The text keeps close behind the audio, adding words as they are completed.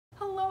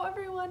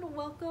everyone,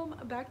 welcome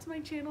back to my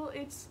channel.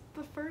 It's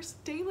the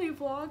first daily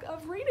vlog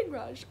of Reading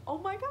Rush. Oh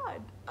my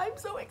god, I'm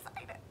so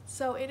excited.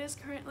 So it is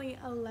currently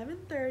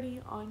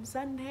 11:30 on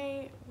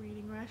Sunday.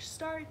 Reading Rush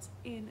starts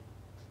in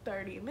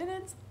 30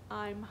 minutes.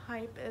 I'm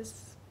hype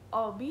as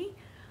all be.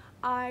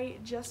 I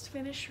just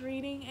finished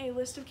reading A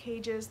List of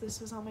Cages. This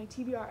was on my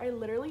TBR. I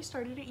literally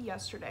started it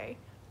yesterday.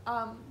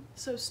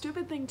 So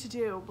stupid thing to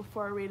do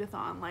before a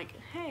readathon, like,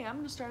 hey, I'm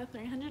gonna start a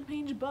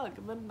 300-page book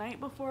the night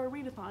before a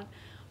readathon.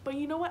 But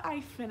you know what?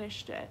 I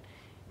finished it,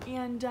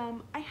 and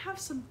I have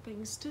some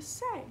things to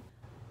say.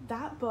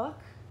 That book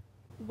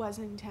was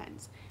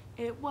intense.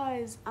 It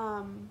was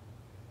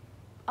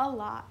a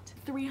lot.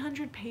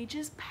 300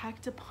 pages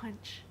packed a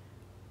punch,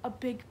 a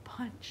big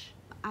punch.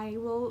 I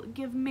will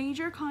give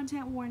major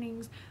content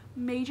warnings,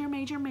 major.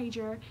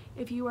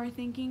 If you are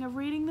thinking of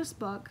reading this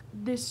book,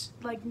 this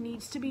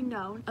needs to be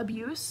known.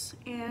 Abuse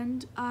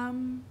and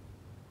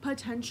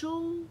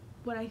potential,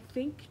 what I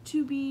think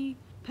to be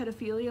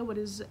pedophilia, what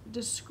is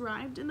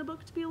described in the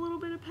book to be a little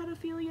bit of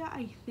pedophilia,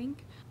 I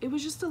think. It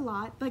was just a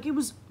lot. It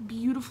was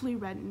beautifully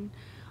written,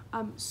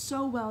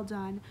 so well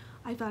done.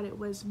 I thought it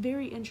was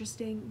very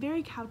interesting,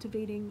 very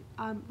captivating.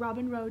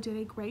 Robin Rowe did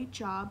a great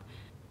job.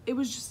 It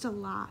was just a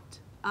lot.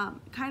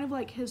 Kind of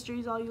like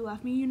History's All You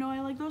Left Me. You know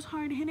I like those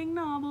hard-hitting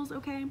novels,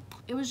 okay?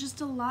 It was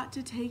just a lot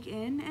to take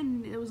in,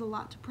 and it was a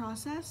lot to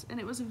process, and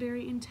it was a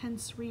very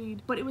intense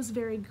read, but it was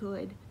very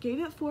good. Gave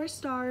it 4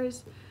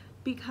 stars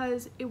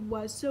because it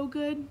was so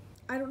good.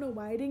 I don't know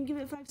why I didn't give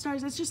it 5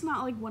 stars. It's just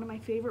not one of my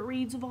favorite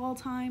reads of all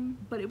time,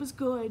 but it was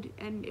good,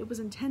 and it was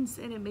intense,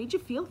 and it made you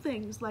feel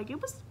things.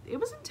 It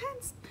was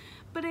intense.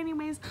 But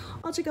anyways,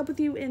 I'll check up with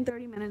you in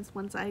 30 minutes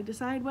once I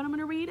decide what I'm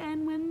gonna read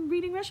and when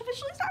Reading Rush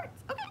officially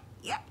starts. Okay,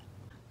 yeah.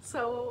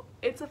 So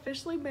it's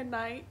officially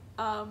midnight.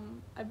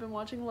 I've been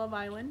watching Love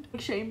Island,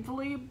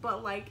 shamefully,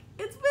 but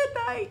it's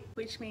midnight,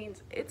 which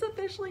means it's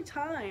officially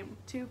time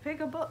to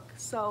pick a book.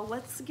 So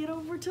let's get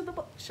over to the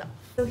bookshelf.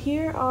 So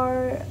here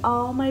are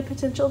all my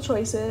potential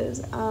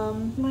choices.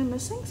 Am I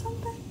missing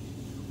something?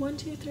 1,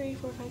 2, 3,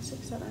 4, 5,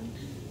 6, 7.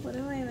 What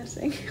am I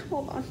missing?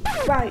 Hold on.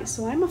 Right,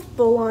 so I'm a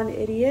full-on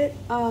idiot.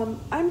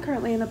 I'm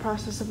currently in the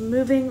process of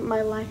moving.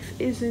 My life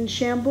is in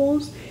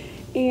shambles,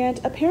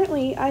 and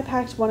apparently I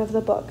packed one of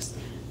the books.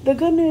 The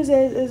good news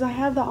is I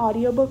have the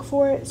audiobook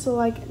for it,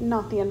 so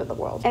not the end of the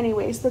world.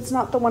 Anyways, that's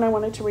not the one I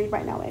wanted to read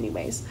right now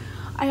anyways.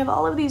 I have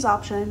all of these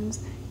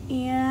options,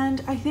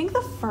 and I think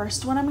the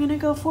first one I'm gonna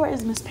go for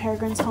is Miss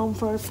Peregrine's Home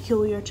for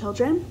Peculiar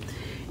Children.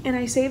 And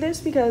I say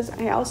this because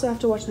I also have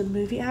to watch the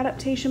movie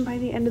adaptation by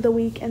the end of the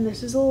week, and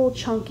this is a little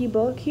chunky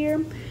book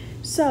here.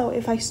 So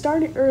if I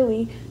start it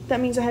early, that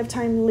means I have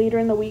time later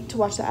in the week to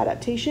watch the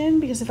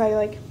adaptation, because if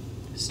I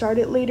start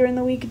it later in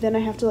the week, then I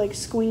have to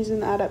squeeze in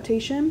the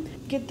adaptation.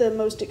 Get the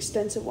most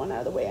extensive one out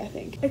of the way, I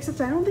think.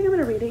 Except I don't think I'm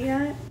gonna read it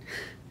yet.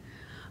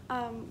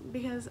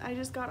 Because I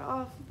just got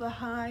off the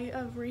high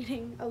of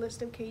reading A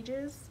List of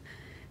Cages.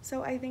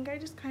 So I think I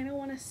just kind of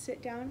want to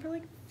sit down for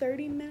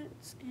 30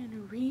 minutes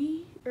and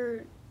read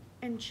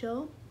and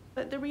chill.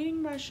 But the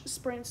Reading Rush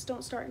sprints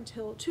don't start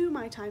until 2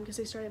 my time, because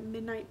they start at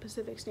midnight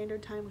Pacific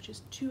Standard Time, which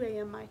is 2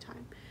 a.m. my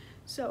time.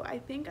 So I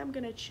think I'm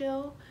gonna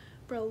chill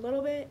for a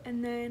little bit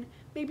and then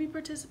maybe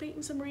participate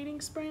in some reading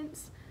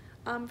sprints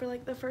for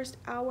the first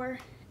hour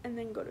and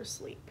then go to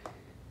sleep.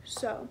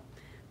 So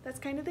that's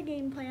kind of the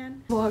game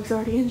plan. Vlog's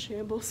already in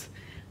shambles,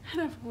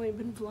 and I've only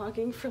been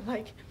vlogging for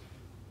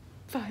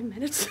 5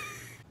 minutes.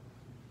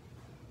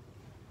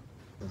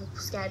 I'm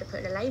scared of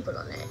putting a label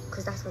on it,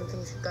 because that's when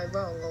things could go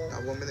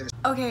wrong.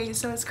 Okay,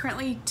 so it's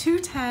currently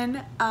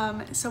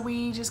 2:10. So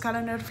we just got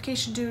a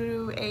notification to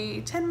do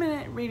a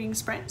 10-minute reading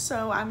sprint.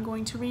 So I'm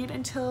going to read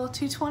until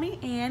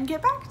 2:20 and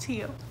get back to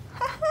you.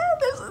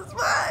 This is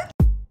fun.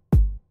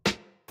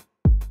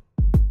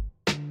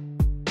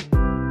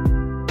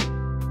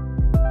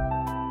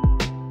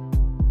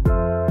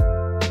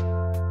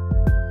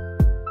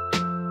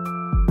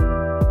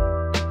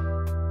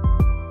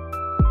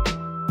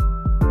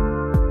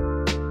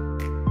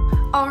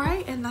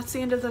 Alright, and that's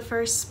the end of the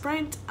first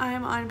sprint.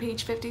 I'm on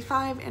page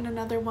 55, and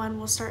another one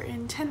will start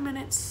in 10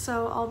 minutes,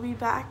 so I'll be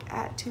back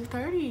at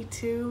 2:30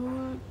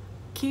 to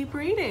keep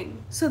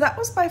reading. So that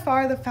was by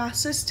far the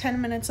fastest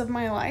 10 minutes of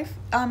my life.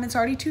 It's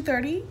already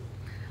 2:30.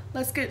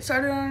 Let's get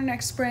started on our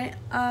next sprint.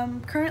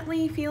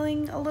 Currently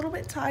feeling a little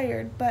bit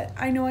tired, but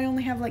I know I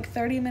only have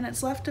 30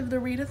 minutes left of the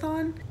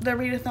readathon. The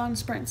readathon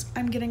sprints,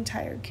 I'm getting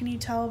tired. Can you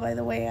tell by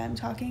the way I'm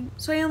talking?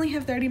 So I only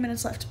have 30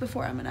 minutes left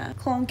before I'm gonna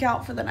clonk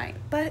out for the night,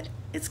 but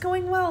it's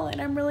going well and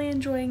I'm really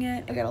enjoying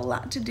it. I got a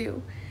lot to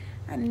do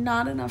and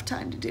not enough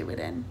time to do it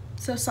in,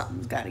 so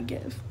something's gotta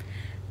give.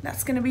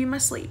 That's gonna be my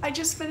sleep. I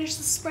just finished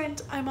the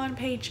sprint. I'm on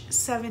page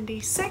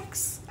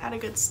 76 at a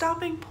good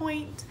stopping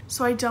point.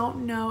 So I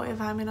don't know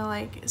if I'm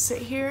gonna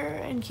sit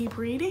here and keep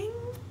reading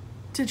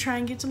to try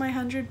and get to my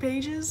 100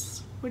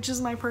 pages, which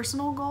is my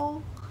personal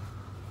goal.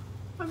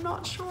 I'm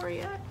not sure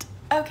yet.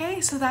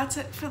 Okay, so that's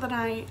it for the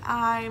night.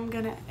 I'm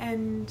gonna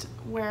end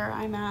where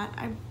I'm at.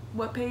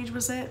 What page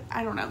was it?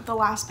 I don't know. The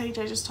last page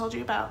I just told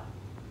you about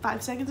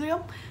 5 seconds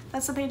ago.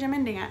 That's the page I'm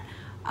ending at.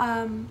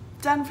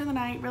 Done for the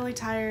night, really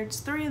tired.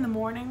 It's 3 in the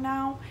morning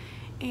now,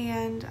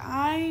 and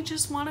I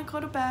just want to go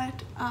to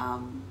bed.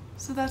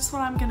 So that's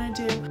what I'm gonna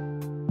do.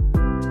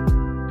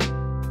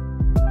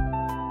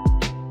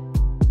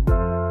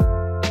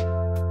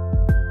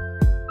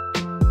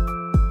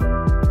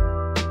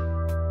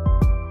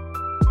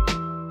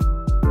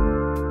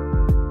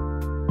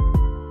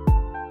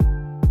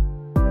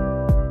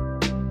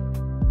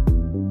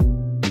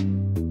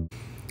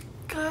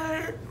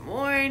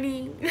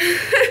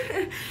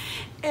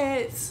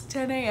 It's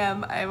 10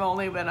 a.m. I've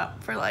only been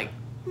up for like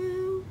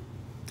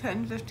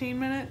 10-15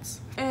 minutes,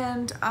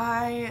 and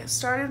I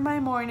started my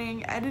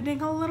morning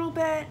editing a little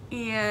bit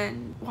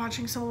and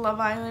watching some Love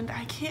Island.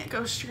 I can't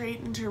go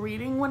straight into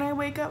reading when I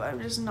wake up. I'm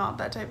just not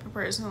that type of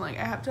person. Like,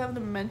 I have to have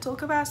the mental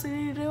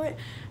capacity to do it,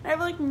 and I have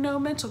like no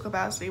mental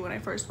capacity when I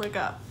first wake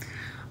up.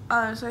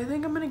 So I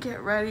think I'm gonna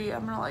get ready.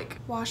 I'm gonna like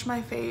wash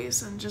my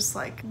face and just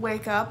like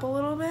wake up a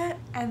little bit,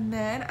 and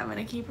then I'm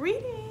gonna keep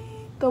reading.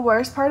 The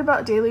worst part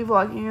about daily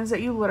vlogging is that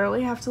you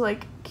literally have to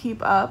like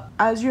keep up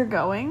as you're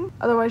going,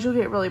 otherwise you'll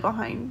get really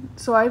behind.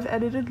 So I've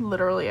edited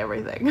literally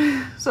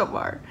everything so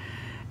far.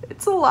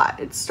 It's a lot.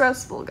 It's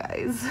stressful,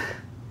 guys.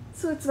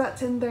 So it's about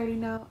 10:30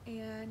 now,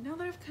 and now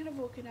that I've kind of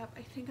woken up,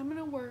 I think I'm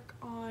gonna work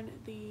on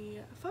the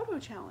photo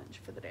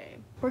challenge for the day.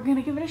 We're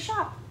gonna give it a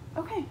shot.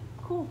 Okay,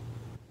 cool.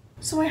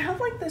 So I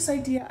have like this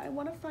idea. I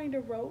want to find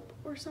a rope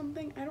or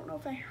something. I don't know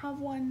if I have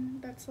one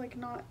that's like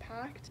not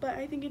packed, but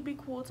I think it'd be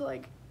cool to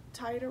like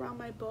tie it around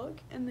my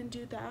book and then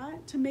do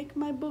that to make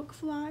my book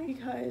fly,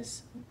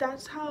 because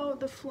that's how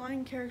the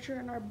flying character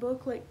in our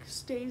book like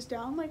stays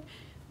down. Like,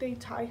 they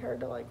tie her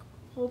to like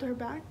hold her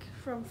back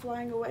from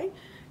flying away,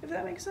 if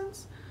that makes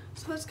sense.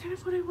 So that's kind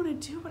of what I want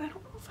to do, but I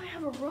don't know if I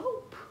have a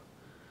rope.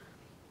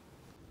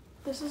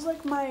 This is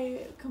like my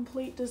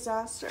complete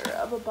disaster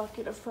of a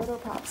bucket of photo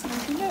props, and I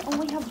think I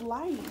only have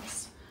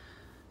lights,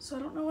 so I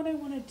don't know what I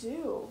want to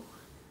do.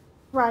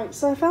 Right,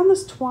 so I found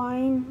this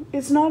twine.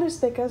 It's not as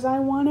thick as I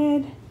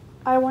wanted.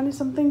 I wanted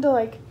something to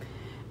like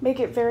make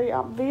it very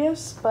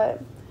obvious,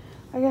 but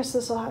I guess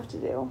this will have to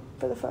do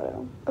for the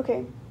photo.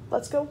 Okay,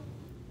 let's go.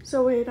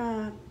 So it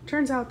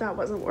turns out that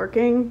wasn't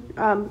working,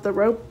 the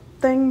rope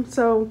thing.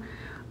 So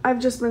I've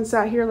just been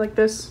sat here like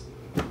this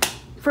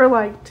for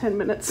like 10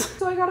 minutes.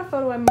 So I got a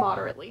photo I'm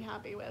moderately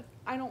happy with.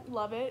 I don't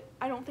love it.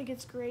 I don't think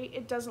it's great.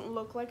 It doesn't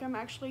look like I'm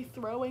actually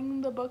throwing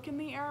the book in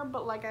the air,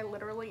 but like I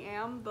literally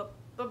am. The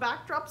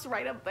backdrop's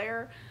right up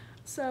there.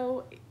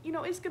 So, you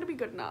know, it's gonna be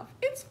good enough.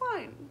 It's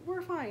fine.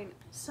 We're fine.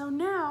 So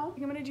now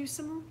I'm gonna do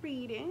some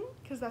reading,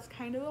 because that's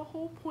kind of the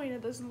whole point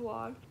of this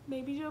vlog.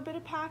 Maybe do a bit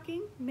of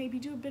packing, maybe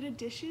do a bit of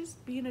dishes,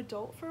 be an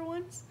adult for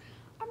once.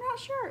 I'm not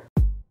sure.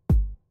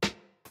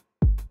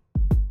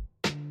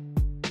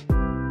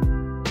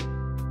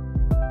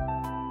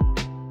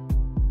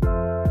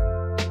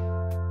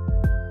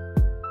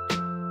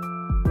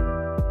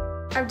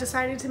 I've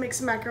decided to make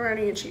some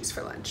macaroni and cheese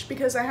for lunch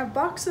because I have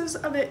boxes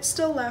of it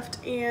still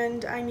left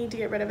and I need to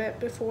get rid of it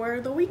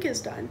before the week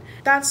is done.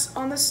 That's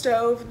on the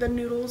stove. The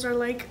noodles are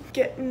like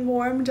getting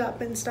warmed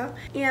up and stuff,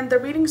 and the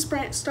reading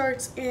sprint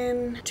starts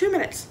in 2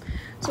 minutes.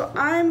 So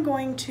I'm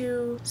going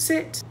to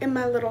sit in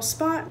my little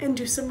spot and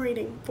do some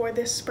reading for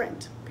this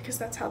sprint, because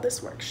that's how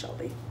this works,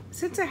 Shelby.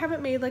 Since I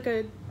haven't made like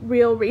a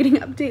real reading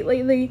update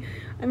lately,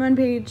 I'm on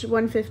page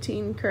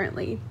 115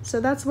 currently.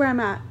 So that's where I'm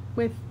at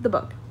with the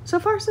book. So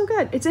far, so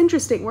good. It's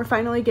interesting. We're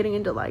finally getting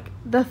into like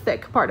the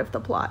thick part of the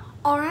plot.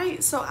 All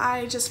right, so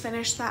I just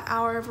finished that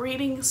hour of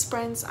reading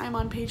sprints. I'm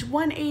on page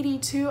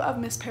 182 of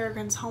Miss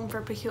Peregrine's Home for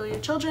Peculiar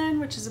Children,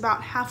 which is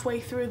about halfway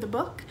through the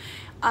book.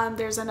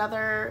 There's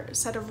another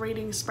set of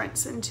reading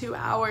sprints in 2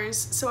 hours,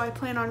 so I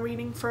plan on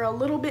reading for a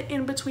little bit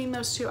in between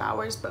those 2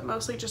 hours, but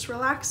mostly just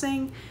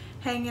relaxing,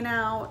 hanging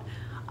out.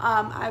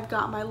 I've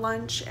got my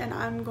lunch, and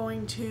I'm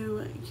going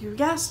to, you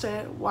guessed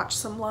it, watch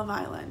some Love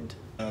Island.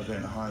 I've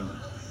been home.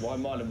 Why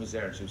Marlon was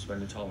there to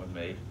spend the time with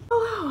me.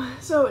 Hello.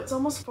 So it's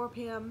almost 4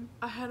 p.m.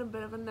 I had a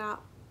bit of a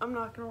nap. I'm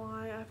not gonna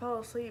lie. I fell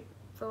asleep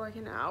for like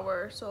an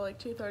hour. So like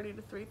 2:30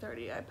 to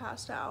 3:30 I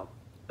passed out.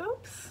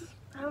 Oops.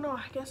 I don't know.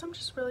 I guess I'm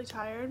just really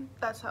tired.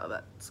 That's how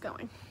that's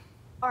going.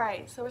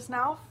 Alright, so it's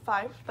now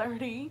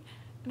 5:30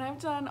 and I've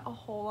done a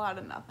whole lot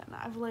of nothing.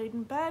 I've laid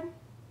in bed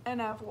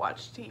and I've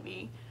watched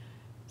TV.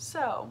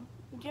 So,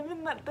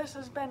 given that this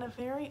has been a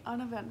very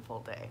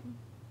uneventful day,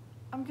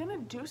 I'm gonna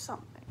do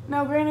something.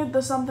 Now granted,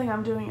 the something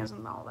I'm doing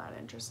isn't all that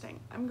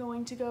interesting. I'm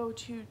going to go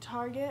to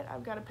Target.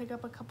 I've got to pick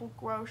up a couple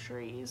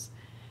groceries,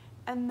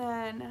 and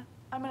then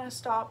I'm gonna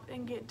stop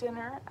and get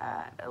dinner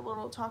at a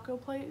little taco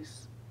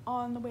place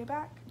on the way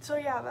back. So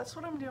yeah, that's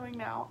what I'm doing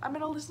now. I'm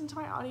gonna listen to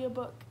my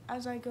audiobook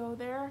as I go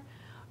there,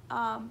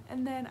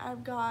 and then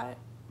I've got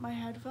my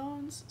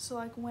headphones, so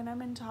like when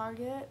I'm in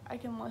Target I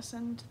can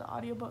listen to the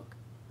audiobook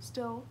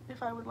still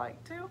if I would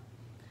like to.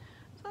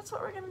 So that's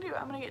what we're gonna do.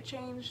 I'm gonna get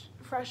changed,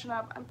 freshen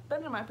up. I've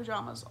been in my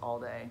pajamas all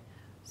day,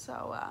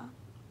 so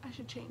I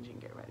should change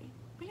and get ready.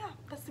 But yeah,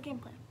 that's the game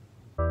plan.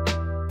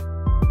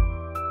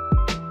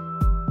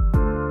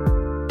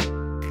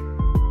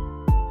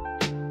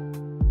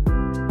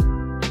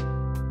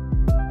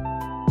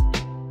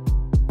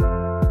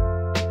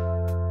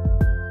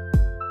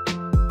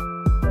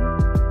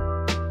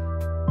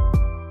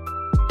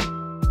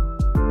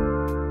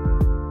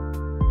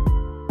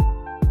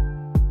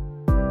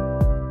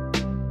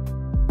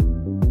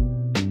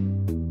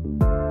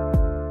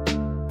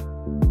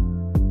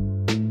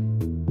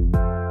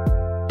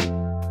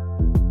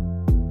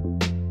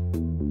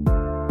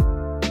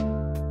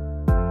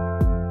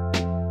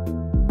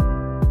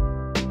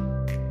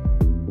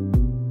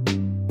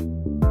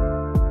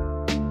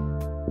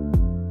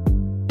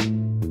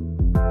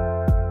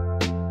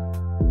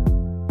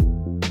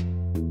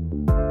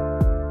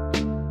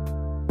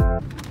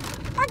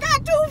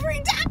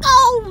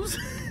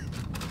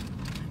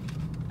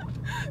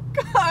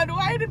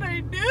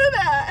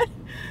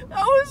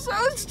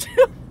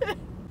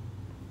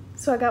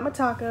 So I got my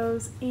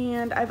tacos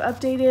and I've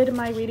updated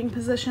my reading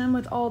position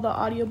with all the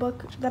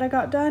audiobook that I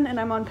got done, and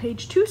I'm on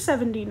page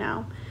 270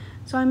 now.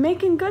 So I'm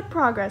making good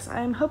progress.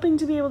 I'm hoping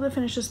to be able to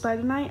finish this by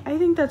tonight. I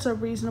think that's a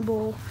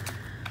reasonable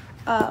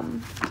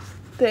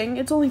thing.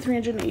 It's only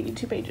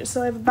 382 pages,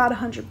 so I have about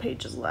 100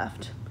 pages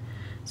left.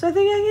 So I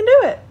think I can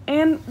do it.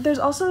 And there's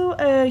also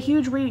a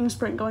huge reading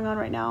sprint going on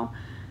right now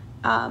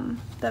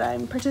that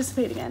I'm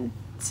participating in.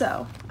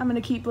 So I'm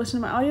going to keep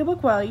listening to my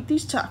audiobook while I eat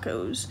these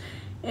tacos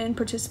and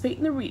participate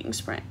in the reading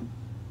sprint.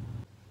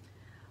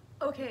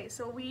 Okay,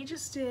 so we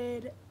just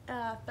did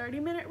a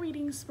 30-minute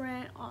reading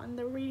sprint on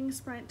the Reading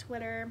Sprint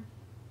Twitter.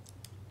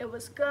 It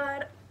was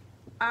good.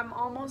 I'm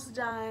almost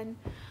done.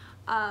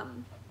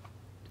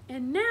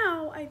 And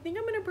now I think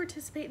I'm going to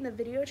participate in the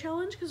video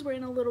challenge because we're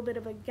in a little bit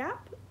of a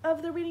gap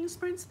of the reading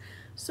sprints.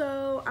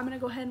 So I'm going to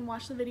go ahead and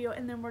watch the video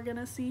and then we're going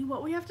to see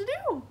what we have to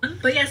do.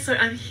 But yeah, so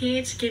I'm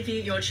here to give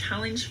you your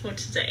challenge for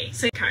today.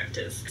 So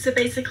characters. So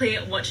basically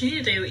what you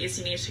need to do is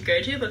you need to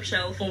go to your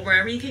bookshelf or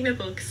wherever you keep your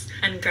books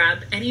and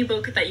grab any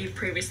book that you've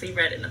previously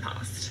read in the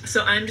past.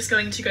 So I'm just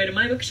going to go to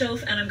my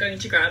bookshelf and I'm going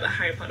to grab a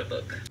Harry Potter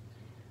book.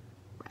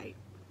 Right.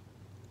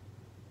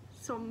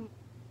 So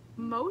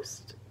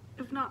most,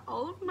 if not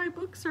all of my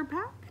books are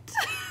packed.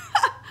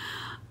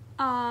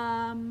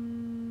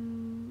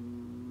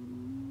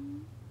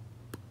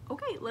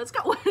 Okay, let's go.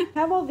 I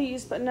have all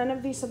these, but none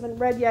of these have been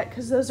read yet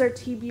because those are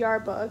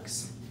TBR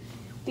books.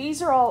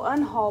 These are all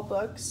unhaul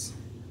books.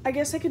 I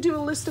guess I could do a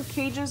list of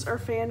cages or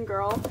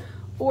Fangirl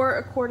or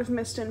A Court of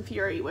Mist and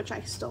Fury, which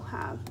I still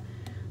have.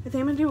 I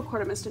think I'm gonna do A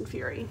Court of Mist and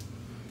Fury.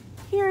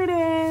 Here it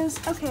is.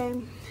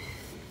 Okay.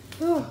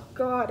 Oh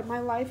God, my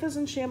life is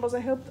in shambles. I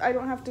hope I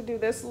don't have to do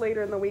this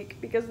later in the week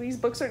because these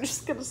books are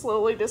just gonna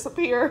slowly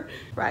disappear.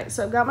 Right,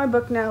 so I've got my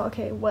book now.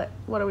 Okay, what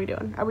are we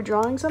doing? Are we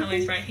drawing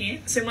something? Right here.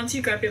 So once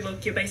you grab your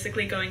book, you're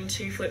basically going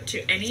to flip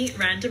to any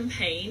random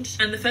page,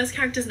 and the first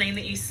character's name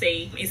that you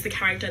see is the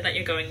character that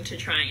you're going to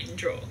try and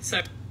draw.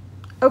 So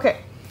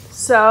okay,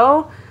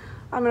 so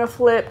I'm gonna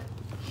flip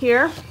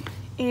here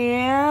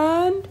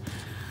and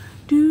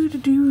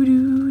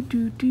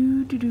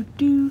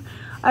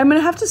I'm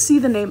gonna have to see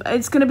the name.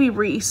 It's gonna be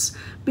Reese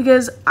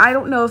because I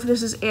don't know if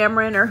this is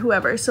Amryn or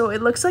whoever, so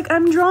it looks like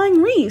I'm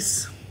drawing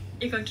Reese.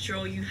 You're going to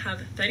draw. You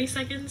have 30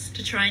 seconds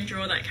to try and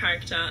draw that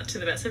character to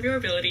the best of your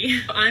ability.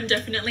 I'm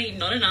definitely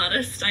not an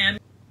artist. I am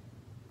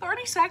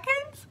 30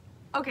 seconds?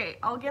 Okay,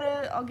 I'll get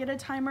a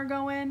timer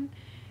going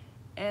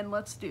and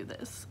let's do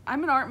this.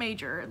 I'm an art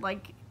major.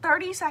 Like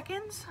 30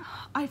 seconds?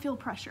 I feel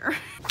pressure.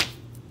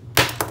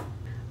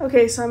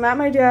 Okay, so I'm at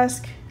my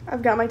desk.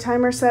 I've got my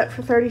timer set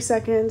for 30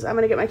 seconds. I'm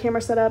gonna get my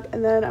camera set up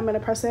and then I'm gonna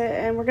press it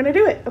and we're gonna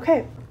do it.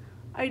 Okay.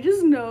 I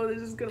just know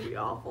this is gonna be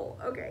awful.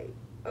 Okay.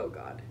 Oh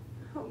God.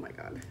 Oh my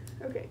God.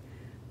 Okay.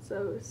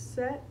 So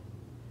set.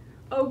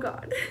 Oh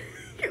God.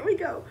 Here we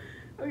go.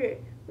 Okay.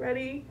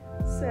 Ready,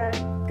 set,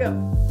 go.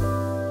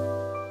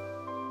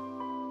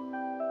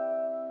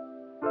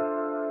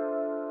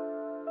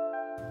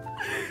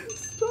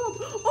 Stop.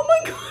 Oh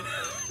my God.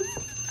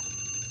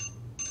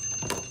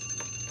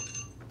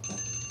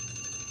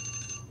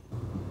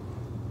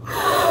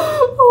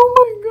 Oh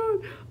my God,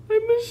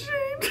 I'm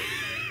ashamed.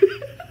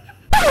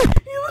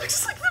 He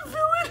looks like the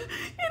villain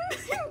in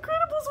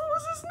Incredibles. What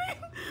was his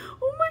name?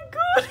 Oh my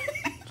God,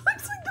 he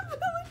looks like the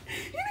villain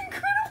in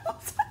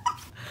Incredibles.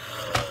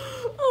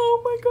 Oh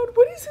my God,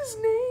 what is his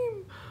name?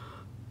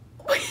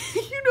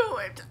 You know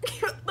what I'm talking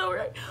about though,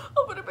 right?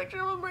 I'll put a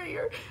picture of him right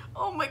here.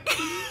 Oh my God.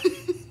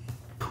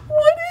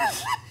 What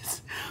is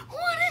this?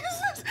 What is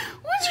this?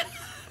 What's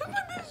wrong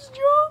with this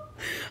jaw?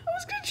 I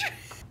was gonna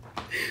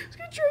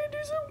try and do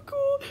something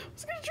cool. I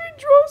was gonna try and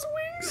draw his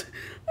wings.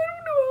 I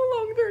don't know how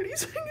long 30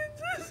 seconds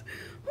is.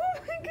 Oh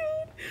my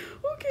God.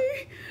 Okay,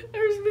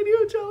 there's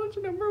video challenge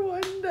number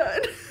 1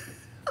 done.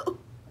 Oh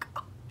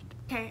God.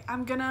 Okay,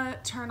 I'm gonna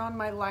turn on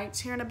my lights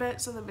here in a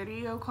bit so the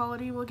video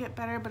quality will get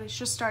better, but it's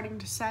just starting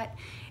to set.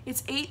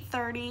 It's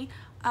 8:30.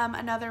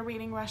 Another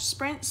Reading Rush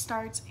sprint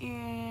starts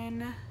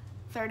in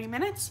 30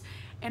 minutes,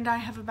 and I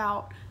have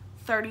about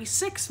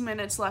 36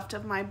 minutes left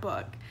of my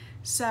book.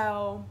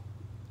 So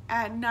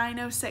at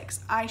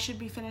 9:06, I should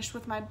be finished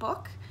with my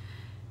book.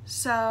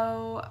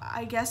 So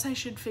I guess I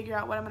should figure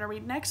out what I'm gonna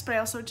read next, but I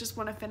also just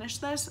wanna finish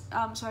this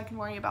so I can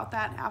worry about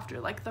that after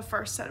like the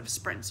first set of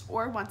sprints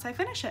or once I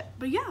finish it.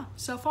 But yeah,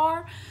 so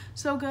far,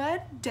 so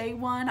good. Day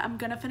 1, I'm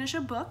gonna finish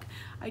a book.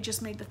 I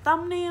just made the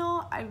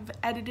thumbnail. I've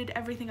edited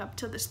everything up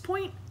to this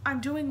point.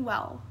 I'm doing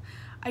well.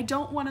 I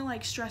don't wanna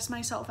like stress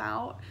myself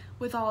out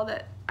with all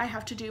that I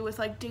have to do with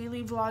like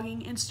daily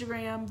vlogging,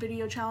 Instagram,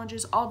 video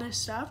challenges, all this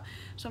stuff.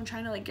 So I'm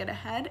trying to like get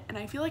ahead and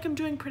I feel like I'm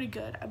doing pretty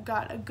good. I've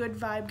got a good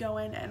vibe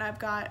going and I've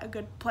got a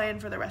good plan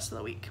for the rest of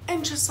the week.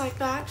 And just like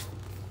that,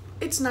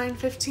 it's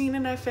 9:15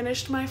 and I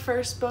finished my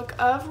first book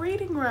of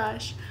Reading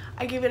Rush.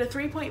 I gave it a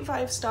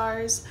 3.5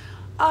 stars.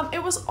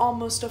 It was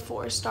almost a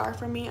 4-star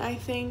for me, I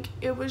think.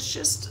 It was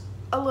just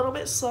a little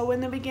bit slow in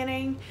the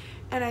beginning,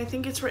 and I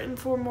think it's written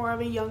for more of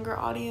a younger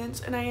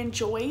audience, and I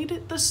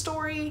enjoyed the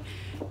story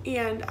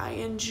and I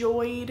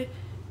enjoyed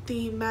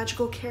the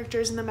magical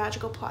characters and the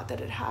magical plot that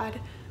it had,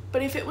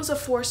 But if it was a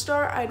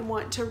 4-star, I'd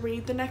want to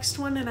read the next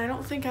one, and I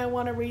don't think I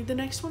want to read the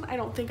next one. I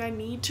don't think I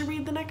need to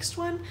read the next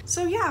one.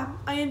 So yeah,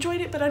 I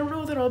enjoyed it, but I don't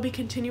know that I'll be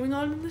continuing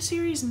on in the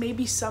series.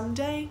 Maybe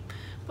someday.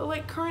 But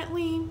like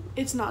currently,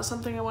 it's not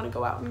something I want to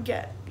go out and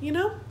get, you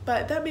know?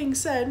 But that being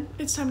said,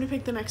 it's time to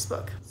pick the next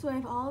book. So I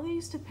have all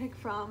these to pick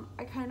from.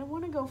 I kind of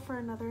want to go for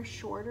another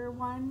shorter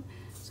one.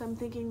 So I'm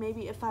thinking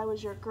maybe If I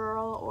Was Your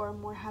Girl or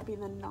More Happy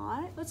Than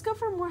Not. Let's go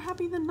for More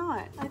Happy Than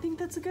Not. I think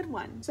that's a good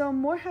one. So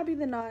More Happy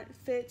Than Not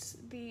fits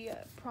the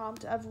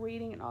prompt of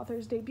reading an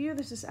author's debut.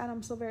 This is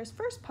Adam Silvera's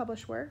first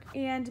published work.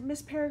 And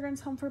Miss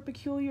Peregrine's Home for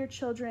Peculiar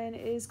Children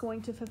is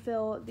going to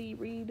fulfill the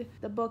read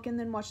the book and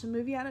then watch the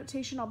movie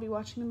adaptation. I'll be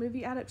watching the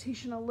movie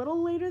adaptation a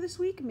little later this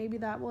week. Maybe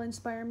that will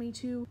inspire me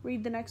to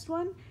read the next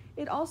one.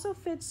 It also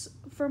fits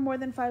for more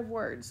than 5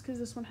 words because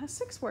this one has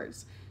 6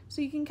 words.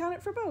 So you can count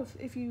it for both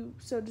if you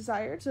so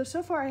desired.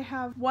 So far I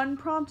have 1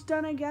 prompt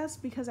done, I guess,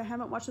 because I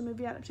haven't watched the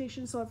movie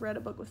adaptation, so I've read a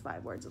book with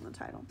 5 words in the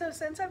title. So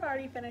since I've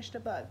already finished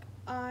a book,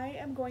 I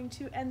am going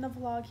to end the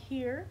vlog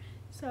here.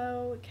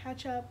 So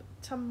catch up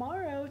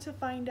tomorrow to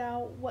find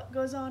out what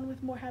goes on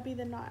with More Happy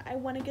Than Not. I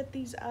want to get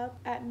these up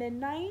at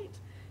midnight,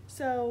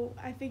 so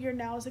I figure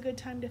now is a good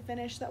time to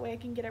finish. That way I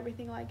can get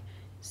everything like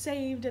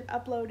saved and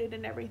uploaded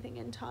and everything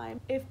in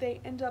time. If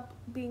they end up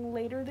being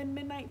later than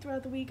midnight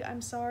throughout the week, I'm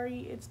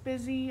sorry, it's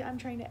busy. I'm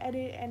trying to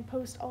edit and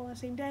post all on the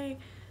same day,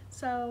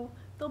 so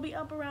they'll be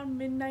up around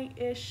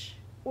midnight-ish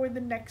or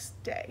the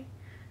next day.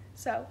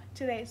 So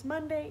today's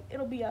Monday,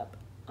 it'll be up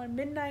on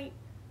midnight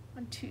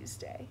on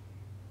Tuesday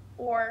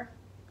or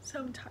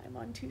sometime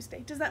on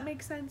Tuesday. Does that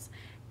make sense?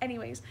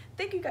 Anyways,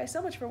 thank you guys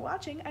so much for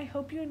watching. I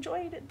hope you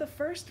enjoyed the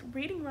first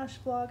Reading Rush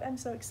vlog. I'm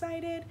so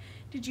excited.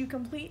 Did you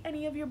complete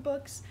any of your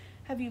books?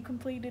 Have you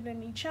completed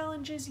any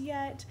challenges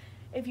yet?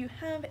 If you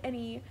have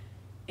any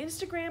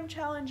Instagram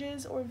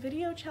challenges or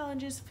video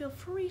challenges, feel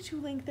free to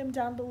link them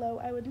down below.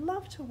 I would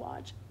love to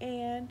watch.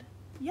 And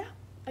yeah,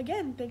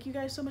 again, thank you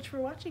guys so much for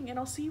watching, and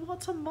I'll see you all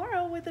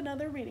tomorrow with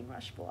another Reading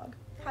Rush vlog.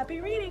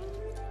 Happy reading!